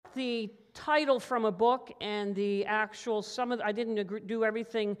got the title from a book and the actual, I didn't do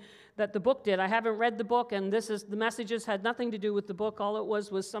everything that the book did. I haven't read the book, and the messages had nothing to do with the book. All it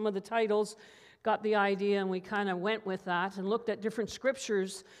was some of the titles, got the idea, and we kind of went with that and looked at different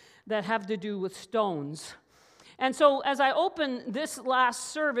scriptures that have to do with stones. And so as I open this last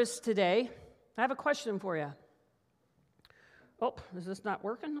service today, I have a question for you. Oh, is this not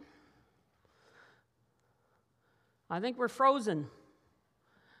working? I think we're frozen.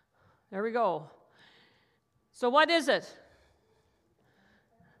 There we go. So what is it?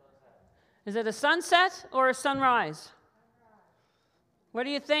 Is it a sunset or a sunrise? What do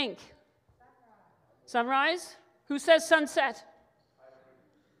you think? Sunrise? Who says sunset?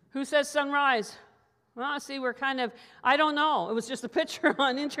 Who says sunrise? Well, see, we're kind of, I don't know. It was just a picture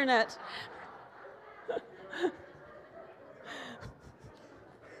on internet.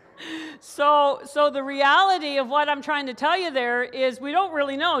 So the reality of what I'm trying to tell you there is we don't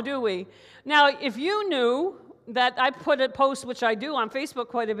really know, do we? Now, if you knew that I put a post, which I do on Facebook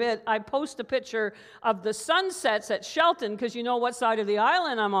quite a bit, I post a picture of the sunsets at Shelton, because you know what side of the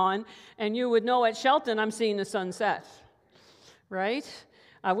island I'm on, and you would know at Shelton I'm seeing the sunset, right?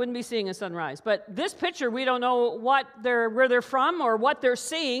 I wouldn't be seeing a sunrise. But this picture, we don't know where they're from or what they're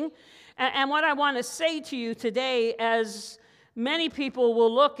seeing. And what I want to say to you today, as many people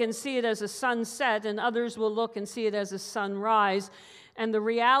will look and see it as a sunset, and others will look and see it as a sunrise. And the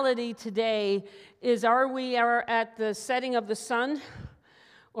reality today is, are we at the setting of the sun,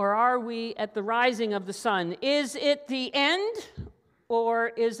 or are we at the rising of the sun? Is it the end, or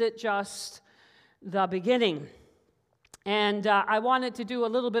is it just the beginning? And I wanted to do a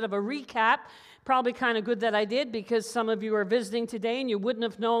little bit of a recap. Probably kind of good that I did, because some of you are visiting today and you wouldn't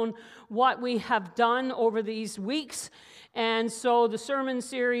have known what we have done over these weeks. And so the sermon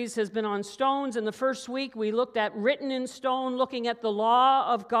series has been on stones. In the first week, we looked at written in stone, looking at the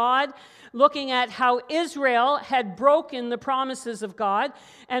law of God, looking at how Israel had broken the promises of God.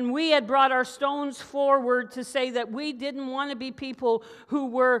 And we had brought our stones forward to say that we didn't want to be people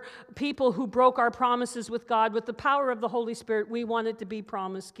who broke our promises with God. With the power of the Holy Spirit, we wanted to be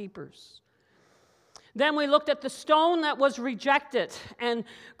promise keepers. Then we looked at the stone that was rejected, and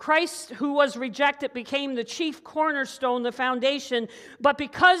Christ, who was rejected, became the chief cornerstone, the foundation. But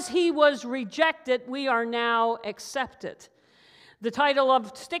because he was rejected, we are now accepted. The title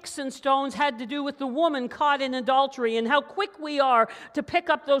of Sticks and Stones had to do with the woman caught in adultery and how quick we are to pick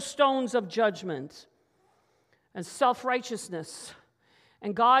up those stones of judgment and self-righteousness.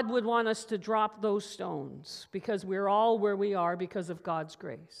 And God would want us to drop those stones, because we're all where we are because of God's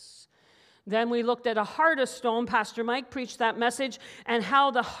grace. Then we looked at a heart of stone. Pastor Mike preached that message, and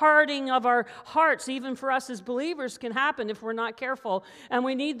how the hardening of our hearts, even for us as believers, can happen if we're not careful. And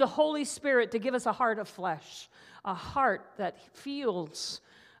we need the Holy Spirit to give us a heart of flesh, a heart that feels,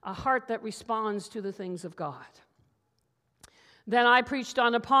 a heart that responds to the things of God. Then I preached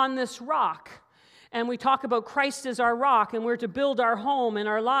on Upon This Rock. And we talk about Christ as our rock, and we're to build our home and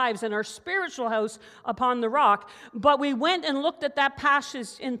our lives and our spiritual house upon the rock. But we went and looked at that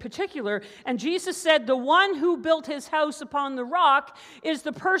passage in particular, and Jesus said, the one who built his house upon the rock is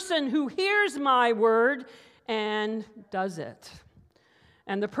the person who hears my word and does it.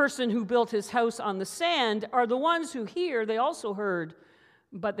 And the person who built his house on the sand are the ones who hear, they also heard,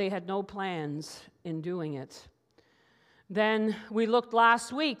 but they had no plans in doing it. Then we looked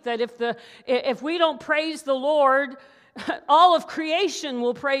last week that if we don't praise the Lord, all of creation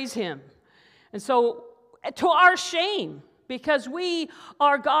will praise him. And so, to our shame, because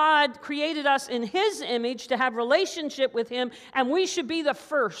God created us in his image to have relationship with him, and we should be the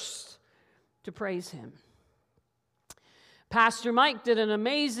first to praise him. Pastor Mike did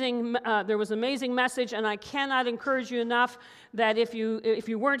there was an amazing message, and I cannot encourage you enough that if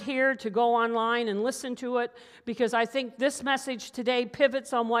you weren't here, to go online and listen to it, because I think this message today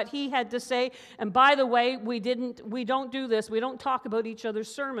pivots on what he had to say. And by the way, we don't do this. We don't talk about each other's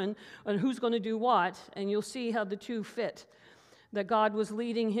sermon and who's going to do what, and you'll see how the two fit. That God was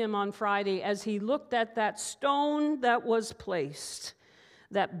leading him on Friday as he looked at that stone that was placed,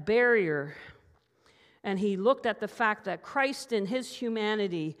 that barrier. And he looked at the fact that Christ in his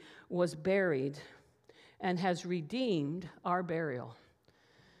humanity was buried and has redeemed our burial.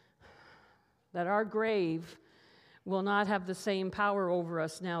 That our grave will not have the same power over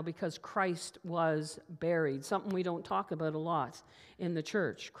us now because Christ was buried. Something we don't talk about a lot in the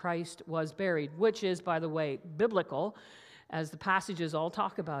church. Christ was buried, which is, by the way, biblical, as the passages all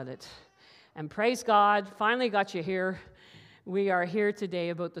talk about it. And praise God, finally got you here. We are here today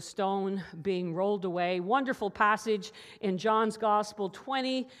about the stone being rolled away. Wonderful passage in John's Gospel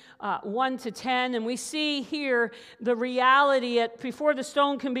 20, 1 to 10. And we see here the reality before the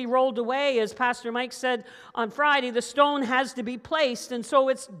stone can be rolled away, as Pastor Mike said on Friday, the stone has to be placed. And so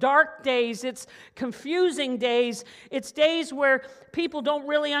it's dark days, it's confusing days, it's days where people don't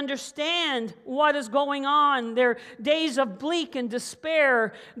really understand what is going on. They're days of bleak and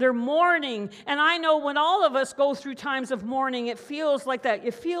despair. They're mourning. And I know when all of us go through times of mourning, it feels like that.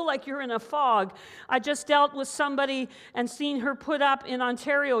 You feel like you're in a fog. I just dealt with somebody and seen her put up in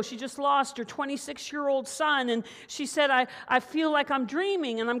Ontario. She just lost her 26-year-old son. And she said, I feel like I'm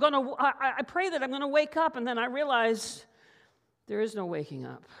dreaming, and I pray that I'm going to wake up. And then I realized there is no waking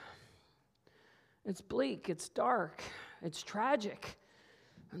up. It's bleak. It's dark. It's tragic.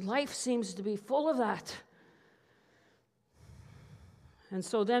 And life seems to be full of that. And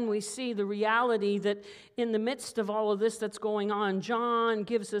so then we see the reality that in the midst of all of this that's going on, John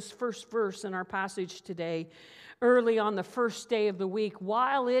gives us first verse in our passage today, early on the first day of the week,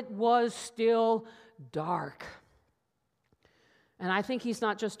 while it was still dark. And I think he's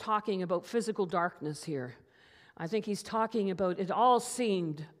not just talking about physical darkness here. I think he's talking about it all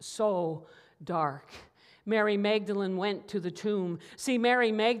seemed so dark. Mary Magdalene went to the tomb. See,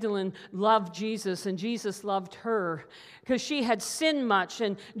 Mary Magdalene loved Jesus, and Jesus loved her because she had sinned much,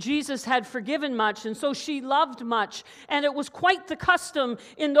 and Jesus had forgiven much, and so she loved much. And it was quite the custom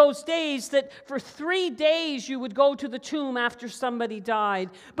in those days that for 3 days you would go to the tomb after somebody died.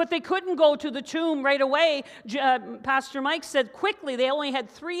 But they couldn't go to the tomb right away. Pastor Mike said quickly they only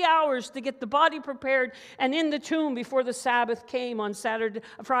had 3 hours to get the body prepared and in the tomb before the Sabbath came on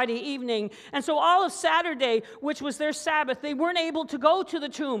Friday evening. And so all of Saturday, which was their Sabbath, they weren't able to go to the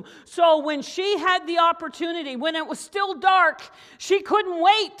tomb. So when she had the opportunity, when it was still dark, she couldn't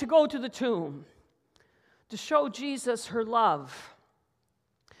wait to go to the tomb to show Jesus her love,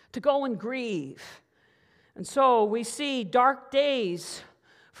 to go and grieve. And so we see dark days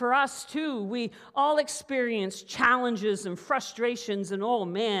for us too. We all experience challenges and frustrations, and oh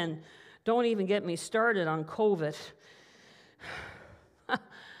man, don't even get me started on COVID.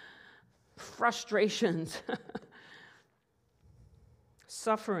 Frustrations,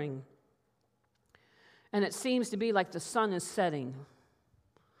 suffering. And it seems to be like the sun is setting.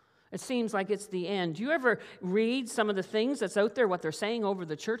 It seems like it's the end. Do you ever read some of the things that's out there, what they're saying over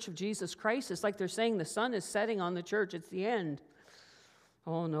the Church of Jesus Christ? It's like they're saying the sun is setting on the church. It's the end.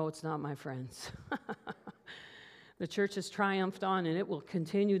 Oh, no, it's not, my friends. The church has triumphed on, and it will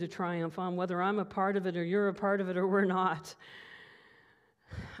continue to triumph on, whether I'm a part of it or you're a part of it or we're not.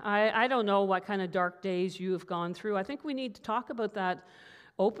 I don't know what kind of dark days you have gone through. I think we need to talk about that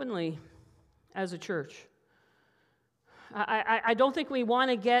openly as a church. I don't think we want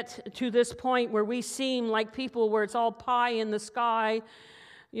to get to this point where we seem like people where it's all pie in the sky,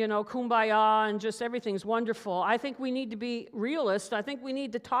 you know, kumbaya, and just everything's wonderful. I think we need to be realists. I think we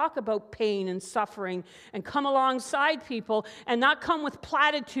need to talk about pain and suffering and come alongside people and not come with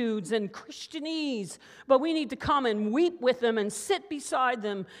platitudes and Christianese, but we need to come and weep with them and sit beside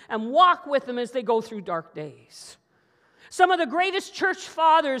them and walk with them as they go through dark days. Some of the greatest church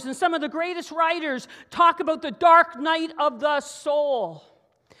fathers and some of the greatest writers talk about the dark night of the soul.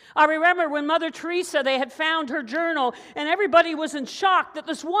 I remember when Mother Teresa, they had found her journal, and everybody was in shock that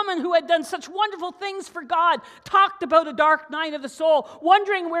this woman who had done such wonderful things for God talked about a dark night of the soul,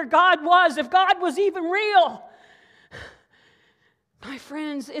 wondering where God was, if God was even real. My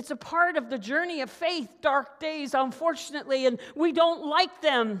friends, it's a part of the journey of faith, dark days, unfortunately, and we don't like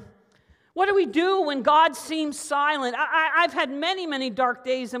them. What do we do when God seems silent? I've had many, many dark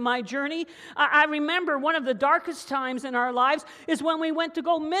days in my journey. I remember one of the darkest times in our lives is when we went to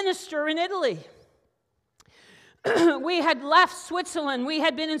go minister in Italy. We had left Switzerland. We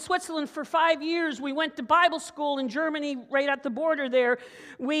had been in Switzerland for 5 years. We went to Bible school in Germany, right at the border there.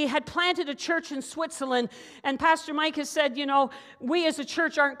 We had planted a church in Switzerland. And Pastor Mike has said, you know, we as a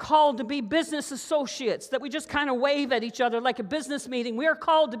church aren't called to be business associates, that we just kind of wave at each other like a business meeting. We are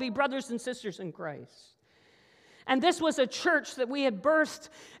called to be brothers and sisters in Christ. And this was a church that we had birthed,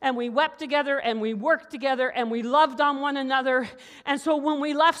 and we wept together, and we worked together, and we loved on one another. And so when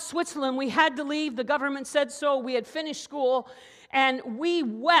we left Switzerland, we had to leave. The government said so. We had finished school, and we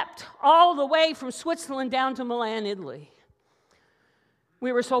wept all the way from Switzerland down to Milan, Italy.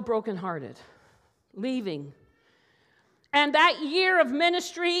 We were so brokenhearted, leaving. And that year of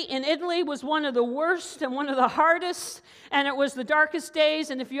ministry in Italy was one of the worst and one of the hardest, and it was the darkest days.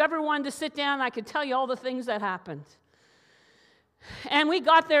 And if you ever wanted to sit down, I could tell you all the things that happened. And we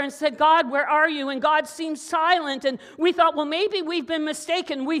got there and said, God, where are you? And God seemed silent. And we thought, well, maybe we've been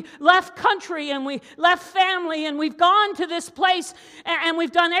mistaken. We left country and we left family and we've gone to this place and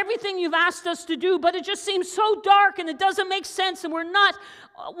we've done everything you've asked us to do, but it just seems so dark and it doesn't make sense and we're not,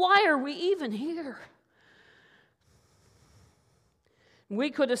 why are we even here?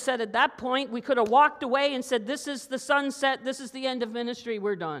 We could have said at that point, we could have walked away and said, this is the sunset, this is the end of ministry,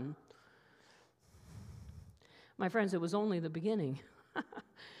 we're done. My friends, it was only the beginning.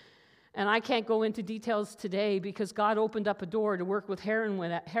 And I can't go into details today because God opened up a door to work with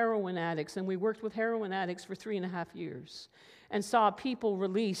heroin addicts, and we worked with heroin addicts for 3.5 years and saw people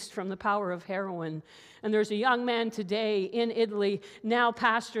released from the power of heroin. And there's a young man today in Italy now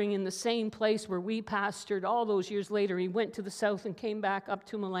pastoring in the same place where we pastored all those years later. He went to the south and came back up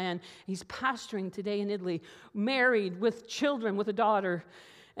to Milan. He's pastoring today in Italy, married with children, with a daughter.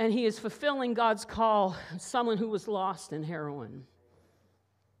 And he is fulfilling God's call, someone who was lost in heroin.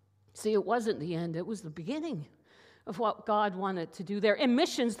 See, it wasn't the end, it was the beginning of what God wanted to do there. In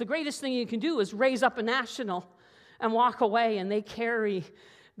missions, the greatest thing you can do is raise up a national and walk away, and they carry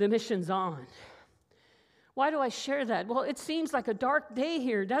the missions on. Why do I share that? Well, it seems like a dark day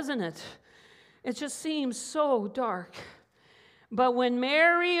here, doesn't it? It just seems so dark. But when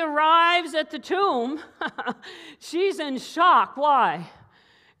Mary arrives at the tomb, she's in shock. Why?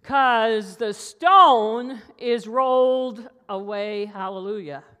 Because the stone is rolled away.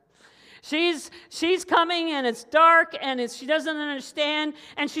 Hallelujah. She's coming and it's dark and she doesn't understand,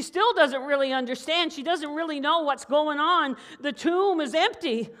 and she still doesn't really understand. She doesn't really know what's going on. The tomb is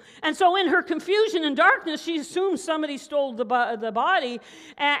empty. And so in her confusion and darkness, she assumes somebody stole the body.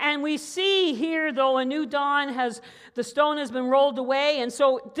 And we see here, though, a new dawn the stone has been rolled away. And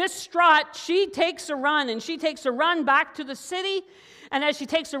so distraught, she takes a run, and she takes a run back to the city. And as she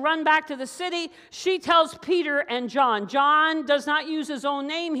takes a run back to the city, she tells Peter and John. John does not use his own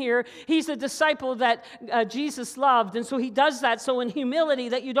name here. He's a disciple that Jesus loved. And so he does that so in humility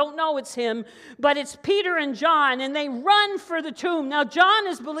that you don't know it's him. But it's Peter and John, and they run for the tomb. Now, John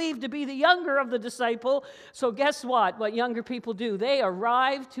is believed to be the younger of the disciple. So guess what? What younger people do? They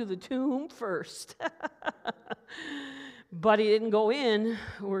arrive to the tomb first. But he didn't go in,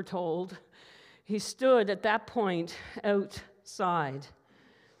 we're told. He stood at that point outside.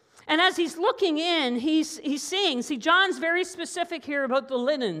 And as he's looking in, he's seeing. See, John's very specific here about the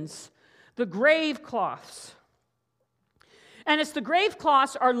linens, the grave cloths. And it's the grave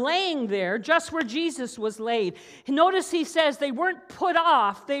cloths are laying there just where Jesus was laid. Notice he says they weren't put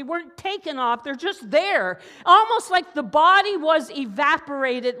off, they weren't taken off, they're just there. Almost like the body was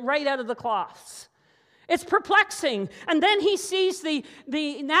evaporated right out of the cloths. It's perplexing. And then he sees the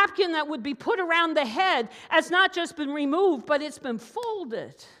napkin that would be put around the head has not just been removed, but it's been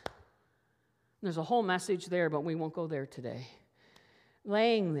folded. There's a whole message there, but we won't go there today.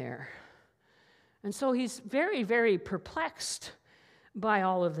 Laying there. And so he's very, very perplexed by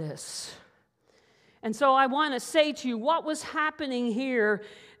all of this. And so I want to say to you, what was happening here,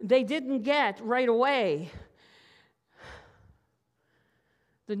 they didn't get right away.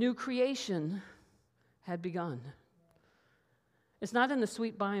 The new creation had begun. It's not in the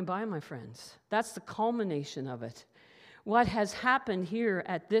sweet by and by, my friends. That's the culmination of it. What has happened here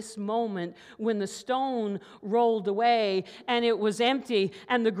at this moment when the stone rolled away and it was empty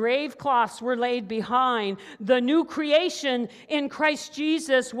and the grave cloths were laid behind, the new creation in Christ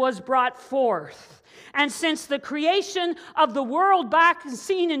Jesus was brought forth. And since the creation of the world back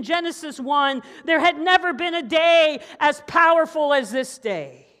seen in Genesis 1, there had never been a day as powerful as this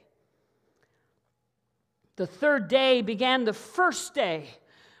day. The third day began the first day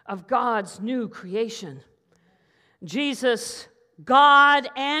of God's new creation. Jesus, God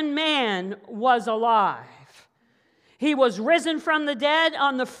and man, was alive. He was risen from the dead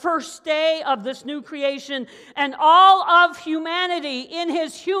on the first day of this new creation, and all of humanity in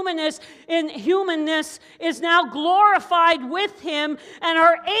his humanness is now glorified with him and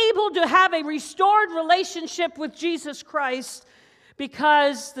are able to have a restored relationship with Jesus Christ.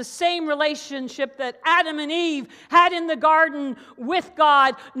 Because the same relationship that Adam and Eve had in the garden with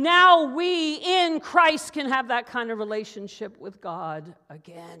God, now we in Christ can have that kind of relationship with God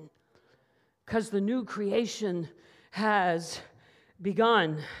again. Because the new creation has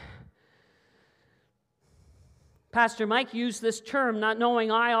begun. Pastor Mike used this term, not knowing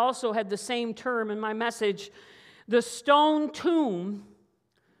I also had the same term in my message. The stone tomb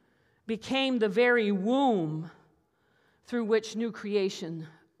became the very womb through which new creation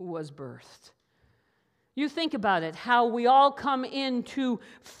was birthed. You think about it, how we all come into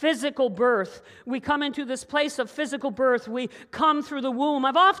physical birth. We come into this place of physical birth. We come through the womb.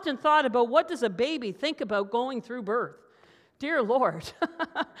 I've often thought about what does a baby think about going through birth? Dear Lord,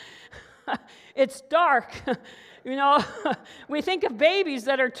 it's dark. You know, we think of babies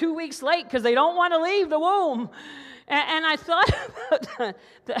that are 2 weeks late because they don't want to leave the womb. And I thought about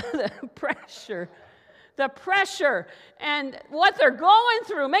the pressure and what they're going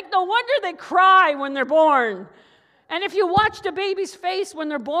through. No wonder they cry when they're born. And if you watched a baby's face when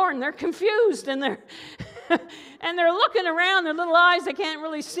they're born, they're confused and they're looking around, their little eyes they can't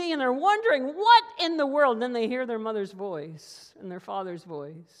really see, and they're wondering what in the world. And then they hear their mother's voice and their father's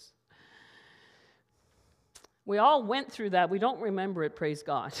voice. We all went through that. We don't remember it, praise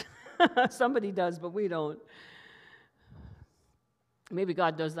God. Somebody does, but we don't. Maybe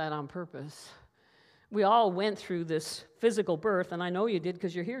God does that on purpose. We all went through this physical birth, and I know you did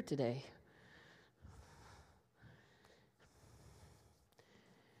because you're here today.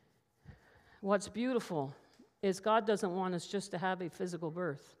 What's beautiful is God doesn't want us just to have a physical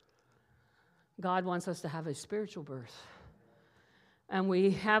birth. God wants us to have a spiritual birth. And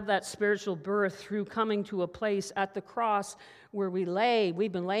we have that spiritual birth through coming to a place at the cross where we've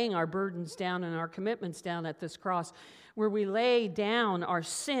been laying our burdens down and our commitments down at this cross, where we lay down our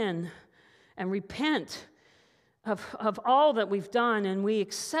sin and repent of all that we've done, and we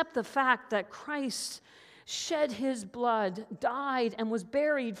accept the fact that Christ shed his blood, died, and was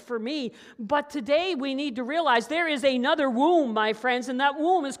buried for me. But today we need to realize there is another womb, my friends, and that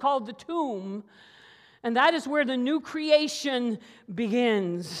womb is called the tomb. And that is where the new creation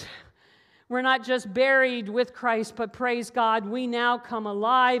begins. We're not just buried with Christ, but praise God, we now come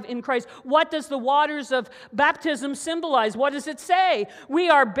alive in Christ. What does the waters of baptism symbolize? What does it say? We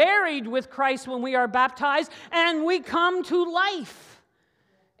are buried with Christ when we are baptized, and we come to life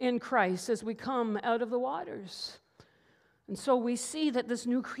in Christ as we come out of the waters. And so we see that this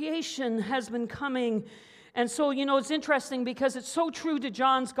new creation has been coming. And so, it's interesting because it's so true to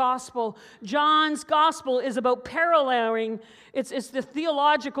John's gospel. John's gospel is about paralleling. It's the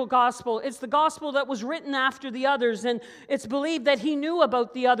theological gospel. It's the gospel that was written after the others. And it's believed that he knew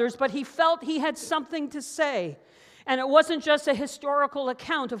about the others, but he felt he had something to say. And it wasn't just a historical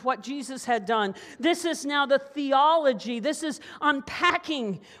account of what Jesus had done. This is now the theology. This is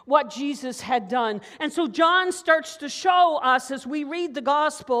unpacking what Jesus had done. And so John starts to show us as we read the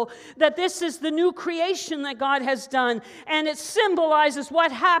gospel that this is the new creation that God has done. And it symbolizes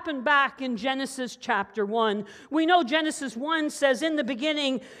what happened back in Genesis chapter 1. We know Genesis 1 says, "In the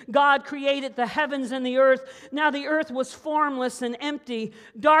beginning, God created the heavens and the earth. Now the earth was formless and empty.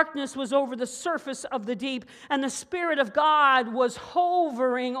 Darkness was over the surface of the deep, and the Spirit of God was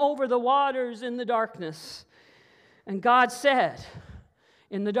hovering over the waters in the darkness. And God said,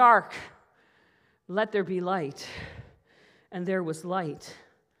 in the dark, let there be light. And there was light.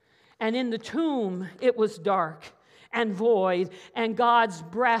 And in the tomb, it was dark and void, and God's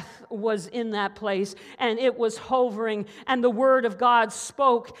breath was in that place, and it was hovering, and the word of God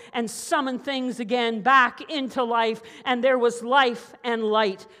spoke and summoned things again back into life, and there was life and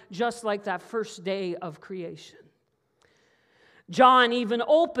light, just like that first day of creation. John even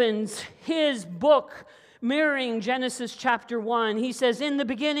opens his book mirroring Genesis chapter 1. He says, "In the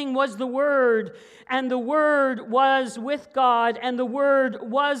beginning was the Word, and the Word was with God, and the Word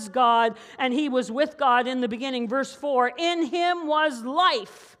was God, and He was with God in the beginning." Verse 4, "In Him was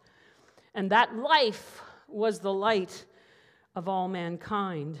life, and that life was the light of all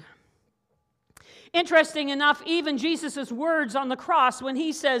mankind." Interesting enough, even Jesus' words on the cross when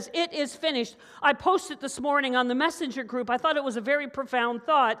he says, "It is finished." I posted this morning on the messenger group. I thought it was a very profound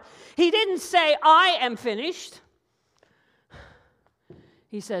thought. He didn't say, "I am finished."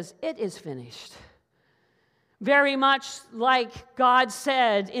 He says, "It is finished." Very much like God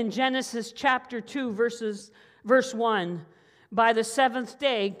said in Genesis chapter 2, verse 1, by the seventh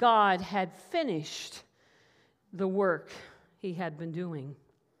day, God had finished the work He had been doing.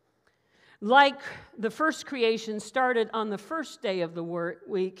 Like the first creation started on the first day of the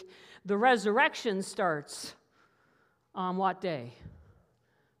week, the resurrection starts on what day?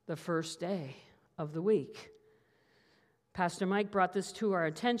 The first day of the week. Pastor Mike brought this to our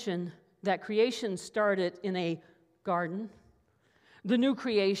attention, that creation started in a garden. The new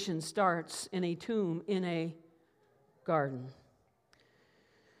creation starts in a tomb, in a garden.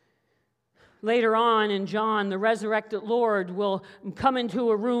 Later on in John, the resurrected Lord will come into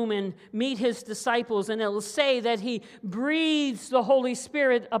a room and meet his disciples, and it will say that he breathes the Holy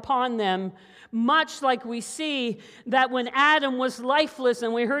Spirit upon them, much like we see that when Adam was lifeless,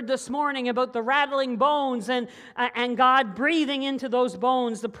 and we heard this morning about the rattling bones and God breathing into those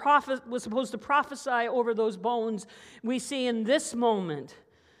bones. The prophet was supposed to prophesy over those bones. We see in this moment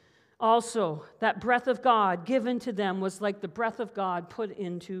also that breath of God given to them was like the breath of God put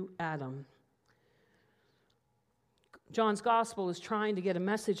into Adam. John's gospel is trying to get a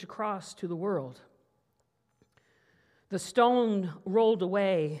message across to the world. The stone rolled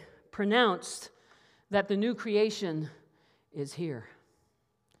away pronounced that the new creation is here.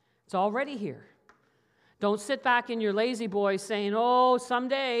 It's already here. Don't sit back in your lazy boy saying, oh,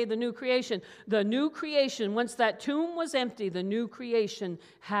 someday the new creation. The new creation, once that tomb was empty, the new creation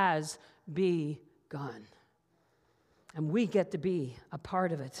has begun. And we get to be a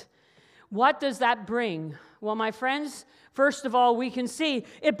part of it. What does that bring? Well, my friends, first of all, we can see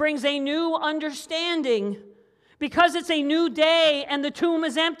it brings a new understanding. Because it's a new day and the tomb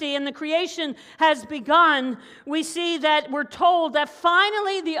is empty and the creation has begun, we see that we're told that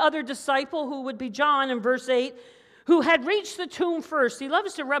finally the other disciple, who would be John in verse 8, who had reached the tomb first, he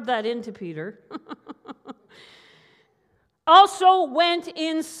loves to rub that into Peter, also went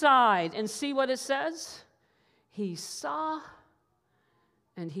inside. And see what it says? He saw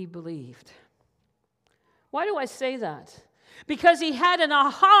and he believed. Why do I say that? Because he had an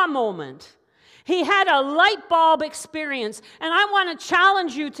aha moment. He had a light bulb experience. And I want to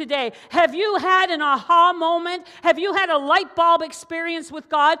challenge you today. Have you had an aha moment? Have you had a light bulb experience with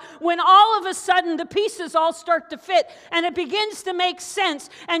God when all of a sudden the pieces all start to fit and it begins to make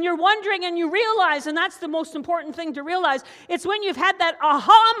sense and you're wondering and you realize, and that's the most important thing to realize, it's when you've had that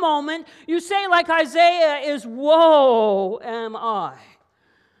aha moment, you say like Isaiah is, woe am I.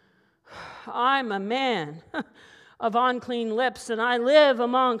 I'm a man of unclean lips, and I live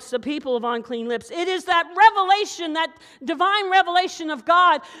amongst the people of unclean lips. It is that revelation, that divine revelation of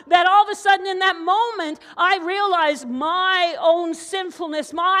God, that all of a sudden in that moment, I realize my own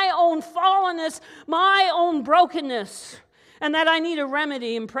sinfulness, my own fallenness, my own brokenness, and that I need a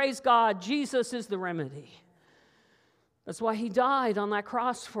remedy, and praise God, Jesus is the remedy. That's why he died on that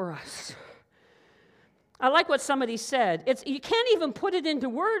cross for us. I like what somebody said. You can't even put it into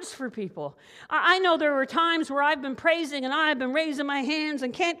words for people. I know there were times where I've been praising and I've been raising my hands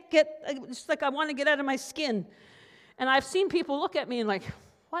and it's like I want to get out of my skin. And I've seen people look at me and like,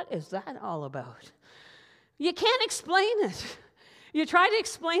 what is that all about? You can't explain it. You try to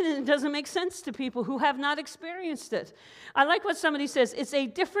explain it and it doesn't make sense to people who have not experienced it. I like what somebody says. It's a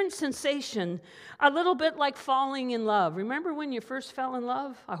different sensation, a little bit like falling in love. Remember when you first fell in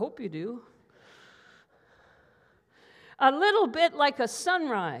love? I hope you do. A little bit like a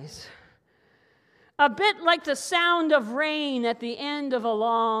sunrise, a bit like the sound of rain at the end of a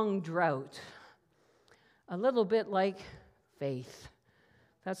long drought, a little bit like faith.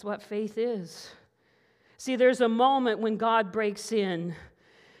 That's what faith is. See, there's a moment when God breaks in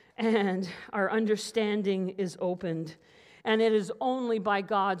and our understanding is opened, and it is only by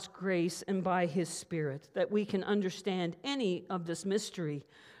God's grace and by His Spirit that we can understand any of this mystery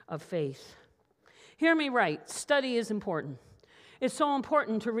of faith. Hear me right, study is important. It's so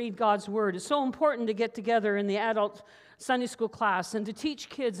important to read God's Word. It's so important to get together in the adult Sunday school class and to teach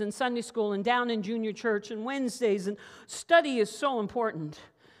kids in Sunday school and down in junior church and Wednesdays. And study is so important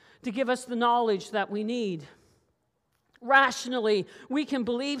to give us the knowledge that we need. Rationally, we can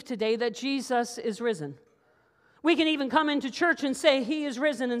believe today that Jesus is risen. We can even come into church and say, He is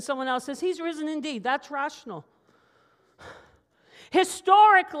risen, and someone else says, He's risen indeed. That's rational.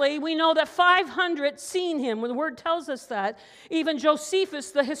 Historically, we know that 500 seen him. When the word tells us that, even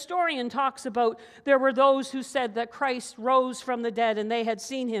Josephus, the historian, talks about there were those who said that Christ rose from the dead and they had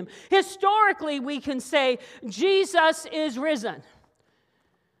seen him. Historically, we can say Jesus is risen.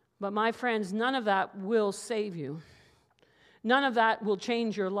 But my friends, none of that will save you. None of that will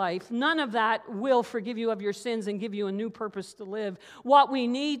change your life. None of that will forgive you of your sins and give you a new purpose to live. What we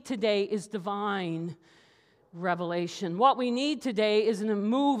need today is divine revelation. What we need today is a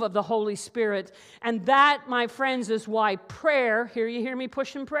move of the Holy Spirit. And that, my friends, is why prayer, here you hear me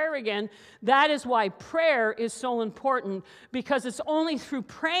pushing prayer again, that is why prayer is so important, because it's only through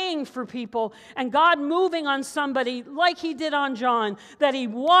praying for people and God moving on somebody like He did on John, that he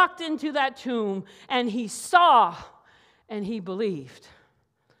walked into that tomb and he saw and he believed.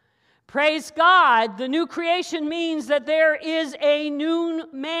 Praise God, the new creation means that there is a new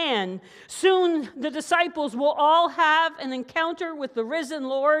man. Soon the disciples will all have an encounter with the risen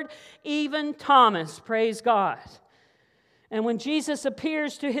Lord, even Thomas. Praise God. And when Jesus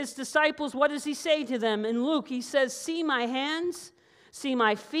appears to his disciples, what does he say to them? In Luke, he says, see my hands, see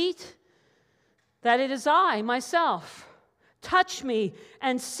my feet, that it is I, myself. Touch me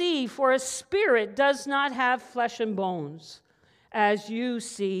and see, for a spirit does not have flesh and bones, as you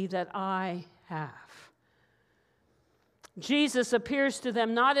see that I have. Jesus appears to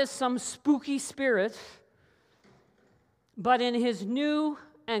them not as some spooky spirit, but in his new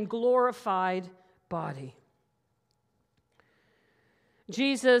and glorified body.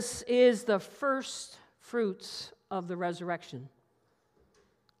 Jesus is the first fruits of the resurrection.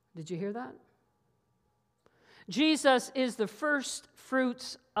 Did you hear that? Jesus is the first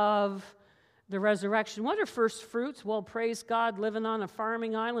fruits of the resurrection. What are first fruits? Well, praise God, living on a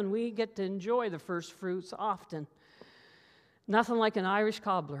farming island, we get to enjoy the first fruits often. Nothing like an Irish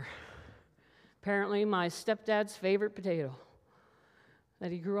cobbler. Apparently my stepdad's favorite potato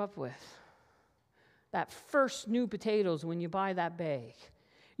that he grew up with. That first new potatoes when you buy that bag.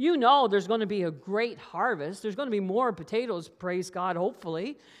 You know there's going to be a great harvest. There's going to be more potatoes, praise God,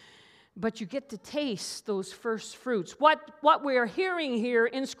 hopefully. But you get to taste those first fruits. What we're hearing here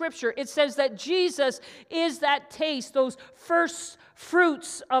in Scripture, it says that Jesus is that taste, those first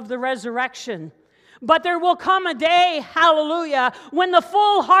fruits of the resurrection. But there will come a day, hallelujah, when the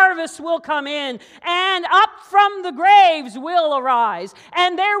full harvest will come in, and up from the graves will arise,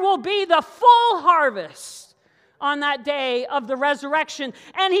 and there will be the full harvest on that day of the resurrection.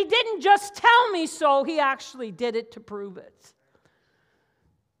 And he didn't just tell me so, he actually did it to prove it.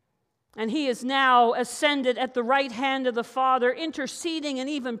 And he is now ascended at the right hand of the Father, interceding and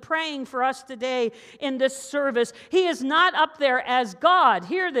even praying for us today in this service. He is not up there as God.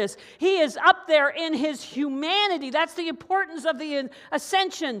 Hear this. He is up there in his humanity. That's the importance of the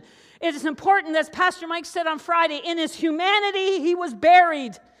ascension. It is important, as Pastor Mike said on Friday, in his humanity, he was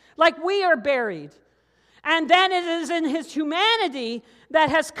buried like we are buried. And then it is in his humanity that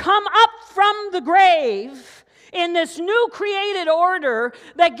has come up from the grave in this new created order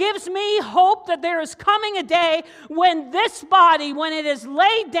that gives me hope that there is coming a day when this body, when it is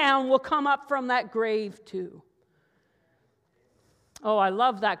laid down, will come up from that grave too. Oh, I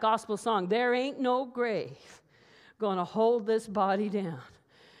love that gospel song. There ain't no grave going to hold this body down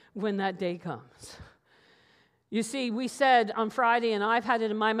when that day comes. You see, we said on Friday, and I've had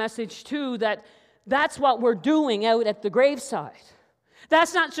it in my message too, that that's what we're doing out at the graveside.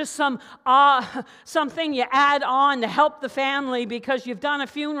 That's not just something you add on to help the family because you've done a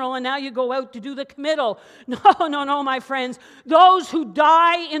funeral and now you go out to do the committal. No, my friends. Those who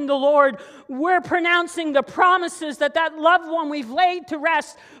die in the Lord, we're pronouncing the promises that loved one we've laid to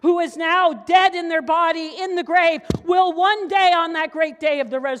rest, who is now dead in their body in the grave, will one day on that great day of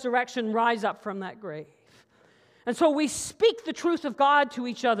the resurrection rise up from that grave. And so we speak the truth of God to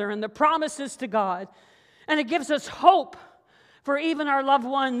each other and the promises to God. And it gives us hope for even our loved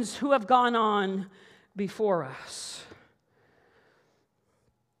ones who have gone on before us.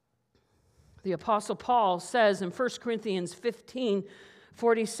 The Apostle Paul says in 1 Corinthians 15,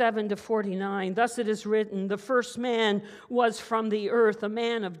 47 to 49, thus it is written, the first man was from the earth, a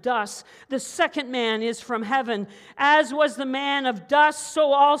man of dust. The second man is from heaven. As was the man of dust,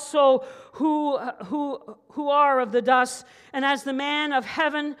 so also who are of the dust. And as the man of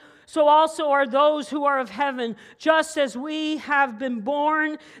heaven, so also are those who are of heaven. Just as we have been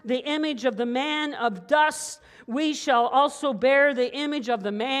born the image of the man of dust, we shall also bear the image of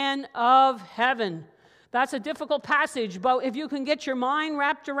the man of heaven. That's a difficult passage, but if you can get your mind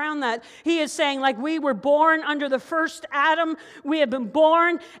wrapped around that, he is saying, like we were born under the first Adam, we have been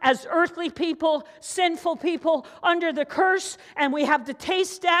born as earthly people, sinful people, under the curse, and we have to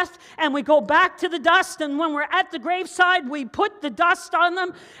taste death, and we go back to the dust, and when we're at the graveside, we put the dust on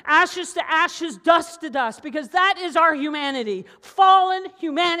them, ashes to ashes, dust to dust, because that is our humanity, fallen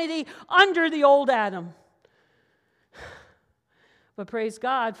humanity under the old Adam. But praise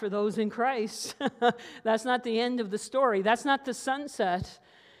God for those in Christ. That's not the end of the story. That's not the sunset.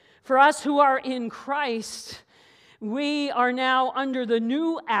 For us who are in Christ, we are now under the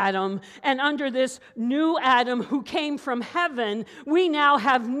new Adam, and under this new Adam who came from heaven, we now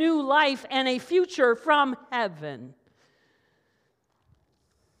have new life and a future from heaven.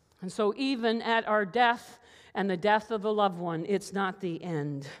 And so even at our death and the death of a loved one, it's not the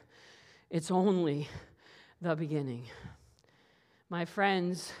end. It's only the beginning. My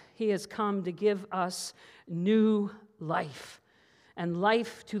friends, he has come to give us new life, and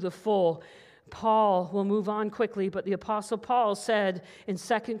life to the full. Paul will move on quickly, but the Apostle Paul said in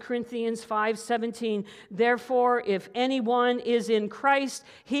 2 Corinthians 5:17, therefore, if anyone is in Christ,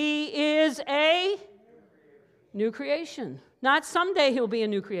 he is a new creation. Not someday he'll be a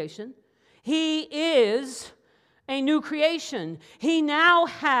new creation. He is a new creation. He now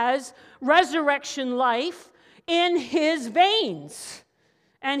has resurrection life in his veins.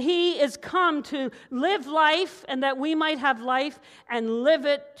 And he is come to live life, and that we might have life and live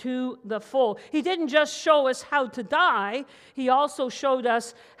it to the full. He didn't just show us how to die, he also showed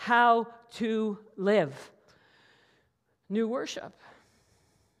us how to live. New worship.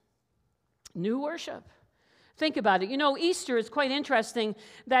 New worship. Think about it. You know, Easter is quite interesting.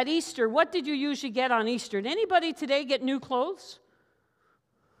 That Easter, what did you usually get on Easter? Did anybody today get new clothes?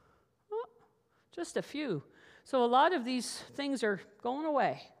 Oh, just a few. So a lot of these things are going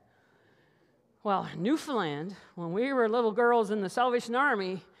away. Well, Newfoundland, when we were little girls in the Salvation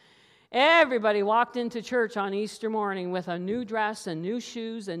Army, everybody walked into church on Easter morning with a new dress and new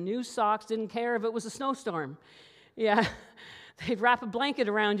shoes and new socks. Didn't care if it was a snowstorm. Yeah, they'd wrap a blanket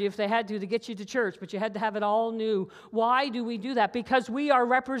around you if they had to get you to church, but you had to have it all new. Why do we do that? Because we are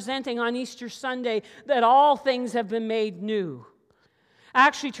representing on Easter Sunday that all things have been made new.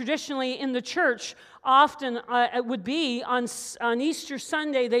 Actually, traditionally in the church, often it would be on Easter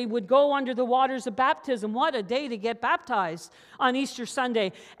Sunday, they would go under the waters of baptism. What a day to get baptized on Easter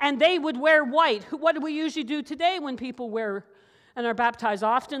Sunday. And they would wear white. What do we usually do today when people wear and are baptized?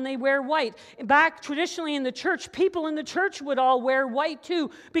 Often they wear white. Back traditionally in the church, people in the church would all wear white too,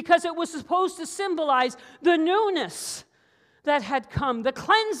 because it was supposed to symbolize the newness that had come, the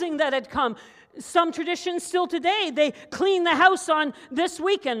cleansing that had come. Some traditions still today, they clean the house on this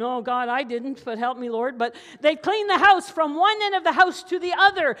weekend. Oh, God, I didn't, but help me, Lord. But they clean the house from one end of the house to the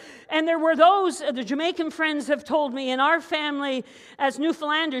other. And there were those, the Jamaican friends have told me, in our family as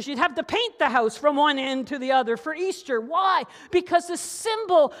Newfoundlanders, you'd have to paint the house from one end to the other for Easter. Why? Because the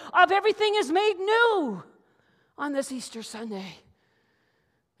symbol of everything is made new on this Easter Sunday.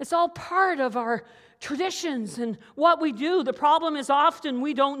 It's all part of our traditions and what we do. The problem is often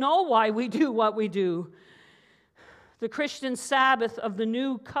we don't know why we do what we do. The Christian Sabbath of the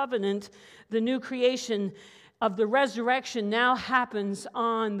new covenant, the new creation of the resurrection now happens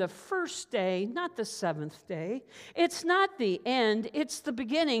on the first day, not the seventh day. It's not the end, it's the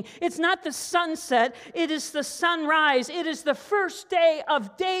beginning. It's not the sunset, it is the sunrise. It is the first day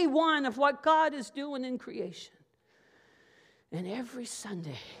one of what God is doing in creation. And every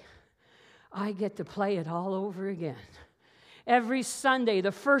Sunday, I get to play it all over again. Every Sunday,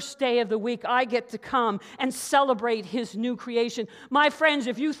 the first day of the week, I get to come and celebrate His new creation. My friends,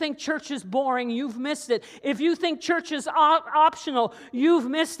 if you think church is boring, you've missed it. If you think church is optional, you've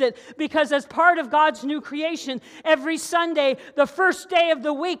missed it. Because as part of God's new creation, every Sunday, the first day of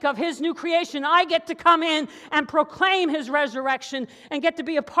the week of His new creation, I get to come in and proclaim His resurrection and get to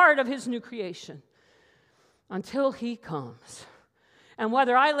be a part of His new creation until He comes. And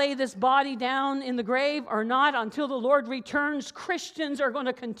whether I lay this body down in the grave or not, until the Lord returns, Christians are going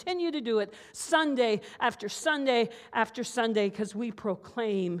to continue to do it Sunday after Sunday after Sunday, because we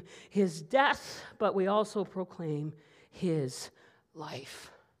proclaim His death, but we also proclaim His life.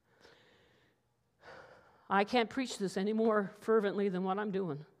 I can't preach this any more fervently than what I'm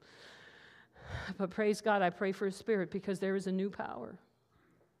doing. But praise God, I pray for His Spirit, because there is a new power.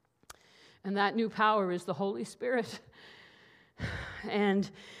 And that new power is the Holy Spirit. And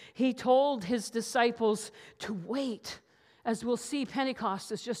He told His disciples to wait. As we'll see,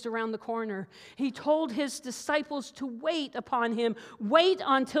 Pentecost is just around the corner. He told His disciples to wait upon Him. Wait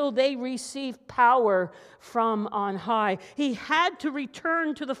until they receive power from on high. He had to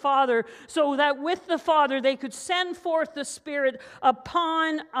return to the Father so that with the Father they could send forth the Spirit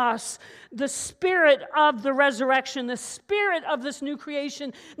upon us. The Spirit of the resurrection, the Spirit of this new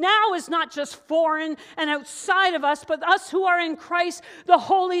creation now is not just foreign and outside of us, but us who are in Christ. The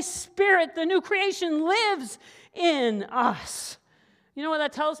Holy Spirit, the new creation, lives in us. You know what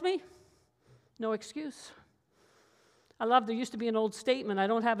that tells me? No excuse. I love, there used to be an old statement, I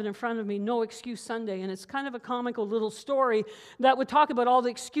don't have it in front of me, no excuse Sunday, and it's kind of a comical little story that would talk about all the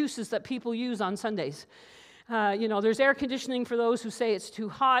excuses that people use on Sundays. There's air conditioning for those who say it's too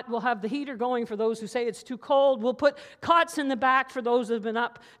hot. We'll have the heater going for those who say it's too cold. We'll put cots in the back for those who have been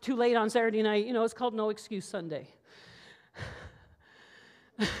up too late on Saturday night. It's called No Excuse Sunday.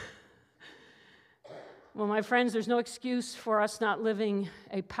 Well, my friends, there's no excuse for us not living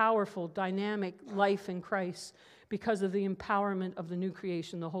a powerful, dynamic life in Christ because of the empowerment of the new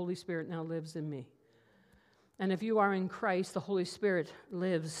creation. The Holy Spirit now lives in me. And if you are in Christ, the Holy Spirit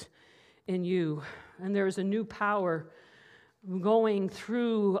lives in you. And there is a new power going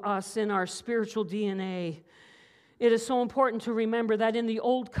through us in our spiritual DNA. It is so important to remember that in the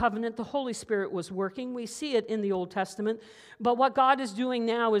Old Covenant, the Holy Spirit was working. We see it in the Old Testament. But what God is doing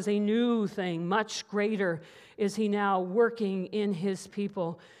now is a new thing. Much greater is He now working in His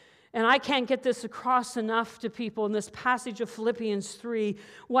people. And I can't get this across enough to people in this passage of Philippians 3,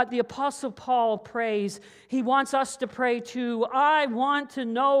 what the Apostle Paul prays. He wants us to pray too. I want to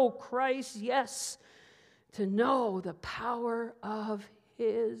know Christ, yes, to know the power of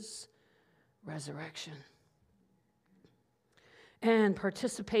His resurrection and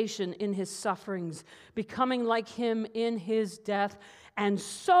participation in His sufferings, becoming like Him in His death, and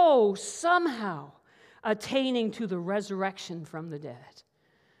so somehow attaining to the resurrection from the dead.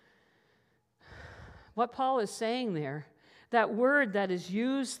 What Paul is saying there, That word that is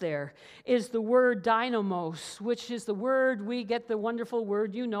used there is the word dynamos, which is the word we get the wonderful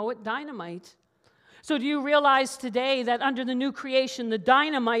word, you know it, dynamite. So do you realize today that under the new creation, the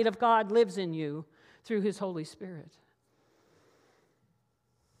dynamite of God lives in you through His Holy Spirit?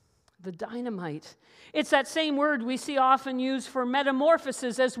 The dynamite. It's that same word we see often used for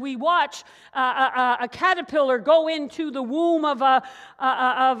metamorphosis as we watch a caterpillar go into the womb of a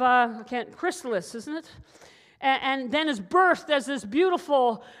chrysalis, isn't it? And then is birthed as this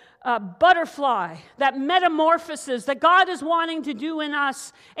beautiful butterfly, that metamorphosis that God is wanting to do in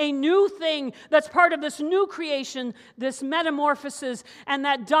us, a new thing that's part of this new creation, this metamorphosis, and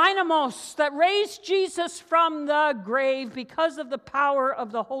that dynamos that raised Jesus from the grave because of the power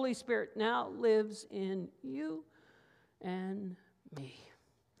of the Holy Spirit now lives in you and me.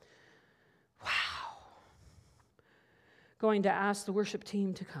 Wow. Going to ask the worship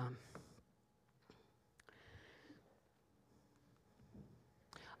team to come.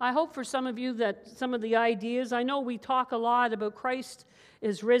 I hope for some of you that some of the ideas, I know we talk a lot about Christ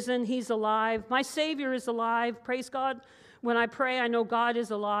is risen, He's alive. My Savior is alive, praise God. When I pray, I know God is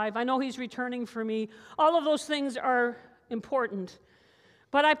alive. I know He's returning for me. All of those things are important.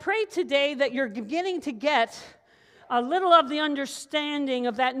 But I pray today that you're beginning to get a little of the understanding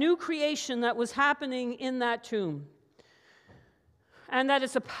of that new creation that was happening in that tomb. And that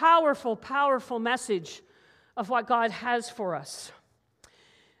it's a powerful, powerful message of what God has for us.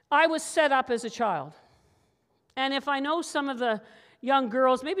 I was set up as a child. And if I know some of the young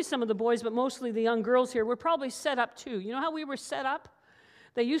girls, maybe some of the boys, but mostly the young girls here, were probably set up too. You know how we were set up?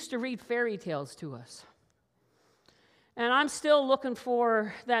 They used to read fairy tales to us. And I'm still looking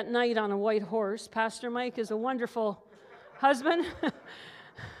for that knight on a white horse. Pastor Mike is a wonderful husband.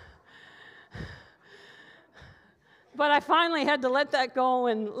 But I finally had to let that go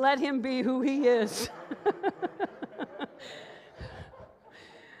and let him be who he is.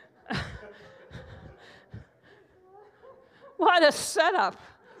 What a setup.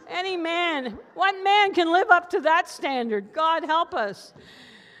 Any man, what man can live up to that standard? God help us.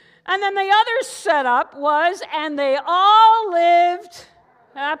 And then the other setup was, and they all lived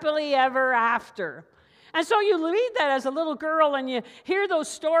happily ever after. And so you read that as a little girl and you hear those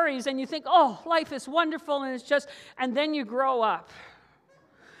stories and you think, oh, life is wonderful and it's just, and then you grow up.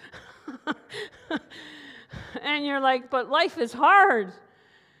 And you're like, but life is hard.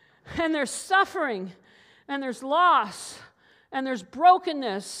 And there's suffering and there's loss. And there's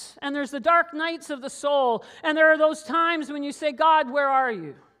brokenness, and there's the dark nights of the soul, and there are those times when you say, God, where are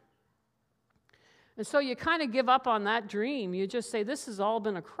you? And so you kind of give up on that dream. You just say, this has all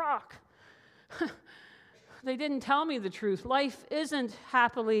been a crock. They didn't tell me the truth. Life isn't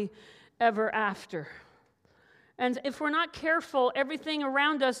happily ever after. And if we're not careful, everything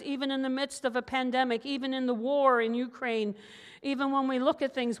around us, even in the midst of a pandemic, even in the war in Ukraine, even when we look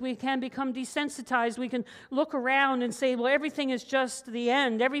at things, we can become desensitized. We can look around and say, well, everything is just the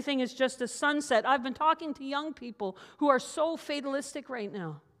end. Everything is just a sunset. I've been talking to young people who are so fatalistic right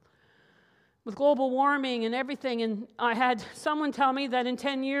now with global warming and everything. And I had someone tell me that in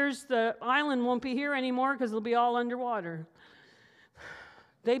 10 years, the island won't be here anymore because it'll be all underwater.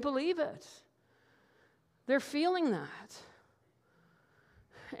 They believe it. They're feeling that.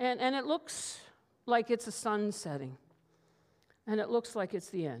 And it looks like it's a sun setting. And it looks like it's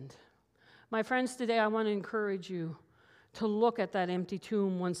the end. My friends, today I want to encourage you to look at that empty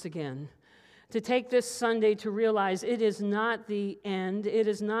tomb once again. To take this Sunday to realize it is not the end. It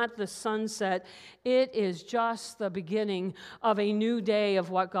is not the sunset. It is just the beginning of a new day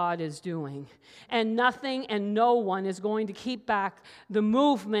of what God is doing. And nothing and no one is going to keep back the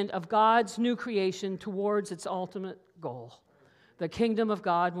movement of God's new creation towards its ultimate goal. The kingdom of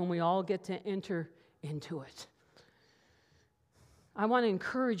God, when we all get to enter into it. I want to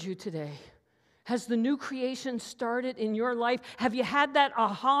encourage you today. Has the new creation started in your life? Have you had that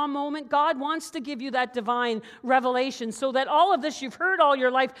aha moment? God wants to give you that divine revelation so that all of this you've heard all your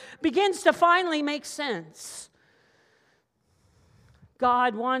life begins to finally make sense.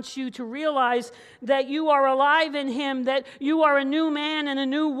 God wants you to realize that you are alive in Him, that you are a new man and a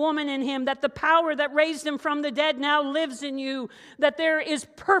new woman in Him, that the power that raised Him from the dead now lives in you, that there is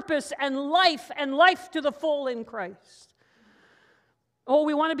purpose and life to the full in Christ. Oh,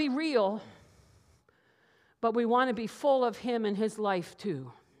 we want to be real, but we want to be full of Him and His life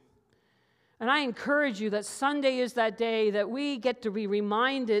too. And I encourage you that Sunday is that day that we get to be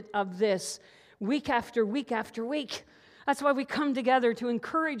reminded of this week after week after week. That's why we come together, to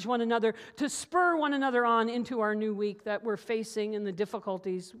encourage one another, to spur one another on into our new week that we're facing and the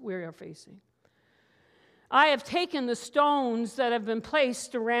difficulties we are facing. I have taken the stones that have been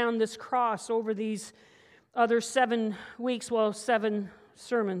placed around this cross over these other 7 weeks, 7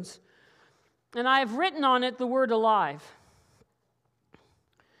 sermons. And I have written on it the word alive.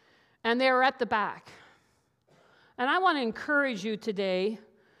 And they're at the back. And I want to encourage you today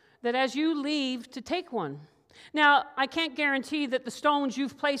that as you leave, to take one. Now, I can't guarantee that the stones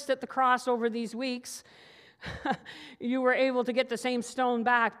you've placed at the cross over these weeks, you were able to get the same stone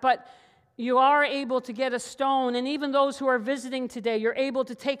back, but you are able to get a stone, and even those who are visiting today, you're able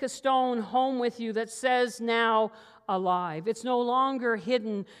to take a stone home with you that says now alive. It's no longer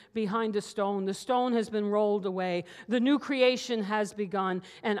hidden behind a stone. The stone has been rolled away. The new creation has begun,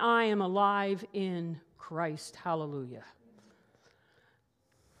 and I am alive in Christ. Hallelujah.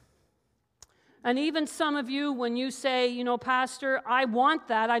 And even some of you, when you say, Pastor, I want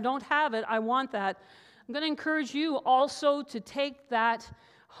that, I don't have it, I want that, I'm going to encourage you also to take that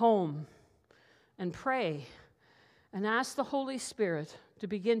home and pray and ask the Holy Spirit to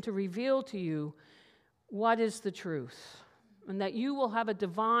begin to reveal to you what is the truth, and that you will have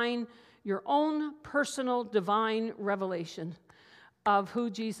your own personal divine revelation of who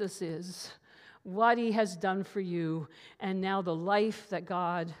Jesus is, what he has done for you, and now the life that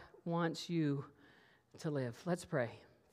God wants you to live. Let's pray.